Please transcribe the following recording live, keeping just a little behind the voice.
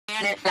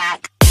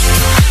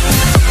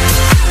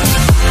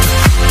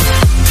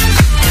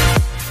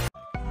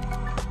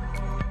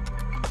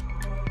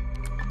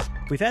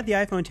We've had the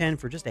iPhone X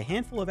for just a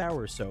handful of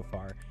hours so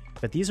far,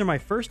 but these are my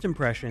first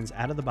impressions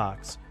out of the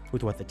box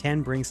with what the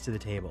X brings to the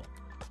table.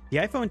 The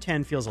iPhone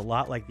X feels a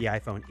lot like the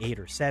iPhone 8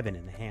 or 7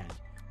 in the hand,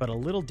 but a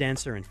little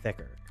denser and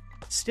thicker.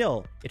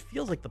 Still, it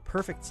feels like the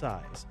perfect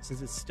size,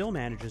 since it still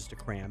manages to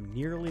cram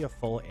nearly a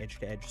full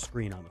edge-to-edge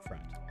screen on the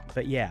front.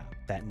 But yeah,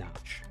 that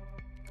notch.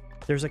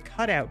 There's a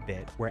cutout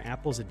bit where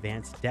Apple's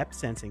advanced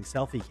depth-sensing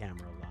selfie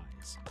camera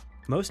lies.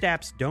 Most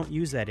apps don't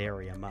use that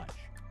area much,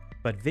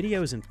 but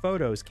videos and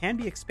photos can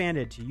be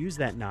expanded to use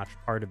that notch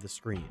part of the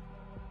screen.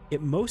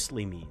 It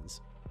mostly means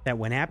that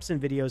when apps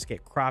and videos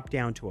get cropped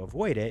down to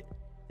avoid it,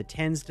 the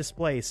X's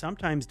display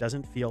sometimes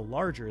doesn't feel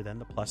larger than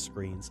the Plus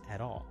screens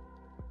at all.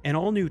 An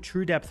all-new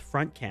TrueDepth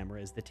front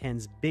camera is the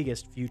X's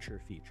biggest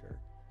future feature.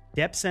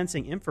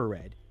 Depth-sensing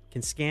infrared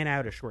can scan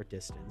out a short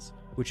distance,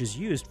 which is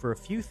used for a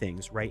few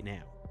things right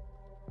now.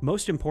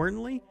 Most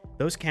importantly,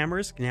 those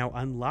cameras can now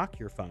unlock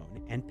your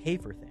phone and pay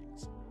for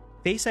things.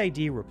 Face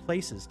ID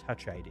replaces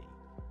Touch ID.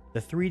 The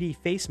 3D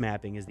face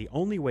mapping is the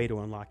only way to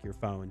unlock your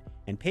phone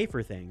and pay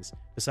for things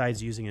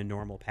besides using a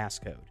normal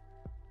passcode.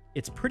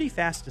 It's pretty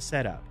fast to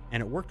set up,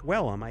 and it worked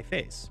well on my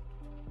face,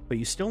 but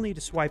you still need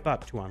to swipe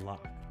up to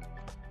unlock.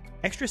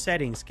 Extra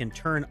settings can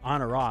turn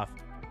on or off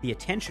the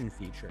attention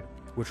feature,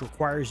 which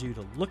requires you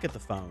to look at the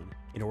phone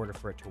in order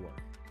for it to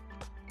work.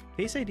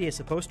 Face ID is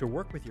supposed to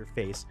work with your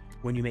face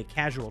when you make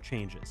casual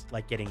changes,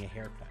 like getting a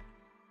haircut.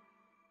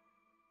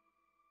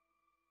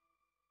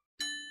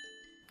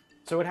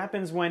 So what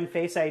happens when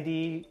Face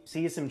ID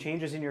sees some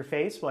changes in your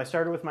face? Well, I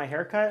started with my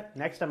haircut.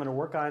 Next, I'm going to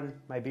work on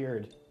my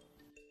beard.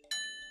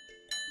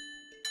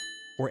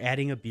 Or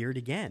adding a beard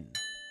again.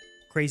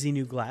 Crazy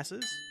new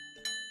glasses?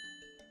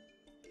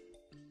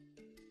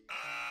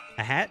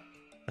 A hat?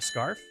 A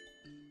scarf?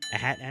 A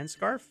hat and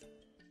scarf?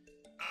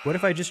 What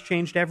if I just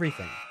changed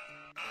everything?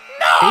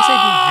 No! Face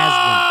ID has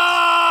limits,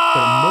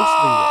 but it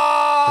mostly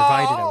works,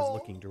 provided I was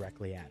looking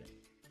directly at it.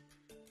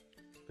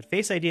 But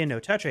Face ID and no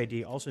Touch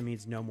ID also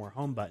means no more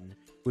home button,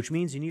 which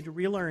means you need to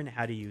relearn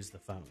how to use the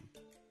phone.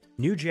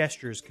 New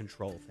gestures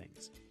control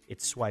things.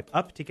 It's swipe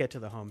up to get to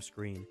the home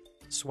screen,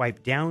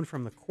 swipe down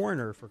from the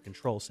corner for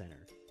Control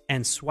Center,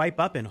 and swipe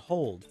up and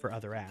hold for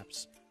other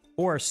apps,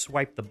 or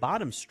swipe the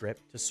bottom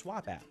strip to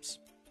swap apps.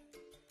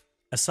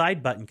 A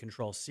side button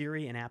controls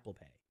Siri and Apple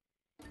Pay.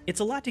 It's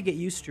a lot to get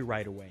used to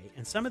right away,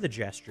 and some of the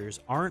gestures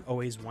aren't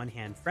always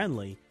one-hand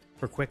friendly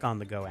for quick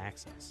on-the-go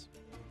access.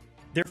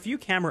 There are few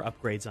camera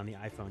upgrades on the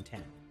iPhone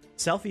X.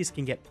 Selfies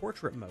can get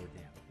portrait mode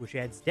now, which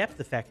adds depth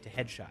effect to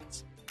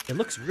headshots. It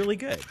looks really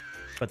good,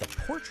 but the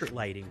portrait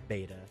lighting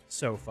beta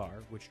so far,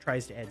 which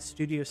tries to add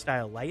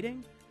studio-style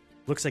lighting,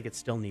 looks like it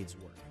still needs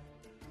work.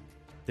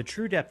 The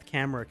TrueDepth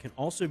camera can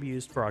also be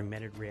used for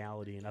augmented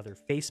reality and other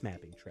face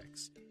mapping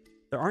tricks.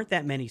 There aren't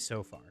that many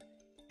so far.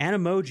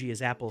 Animoji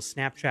is Apple's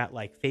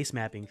Snapchat-like face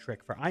mapping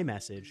trick for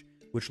iMessage,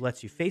 which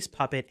lets you face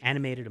puppet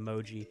animated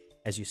emoji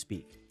as you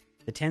speak.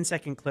 The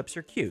 10-second clips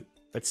are cute,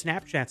 but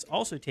Snapchat's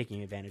also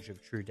taking advantage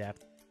of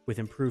TrueDepth with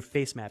improved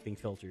face mapping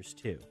filters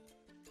too.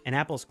 And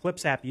Apple's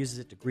Clips app uses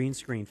it to green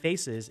screen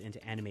faces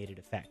into animated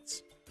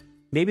effects.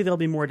 Maybe there'll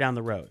be more down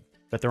the road,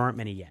 but there aren't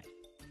many yet.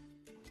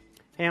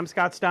 Hey, I'm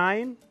Scott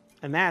Stein,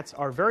 and that's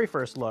our very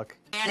first look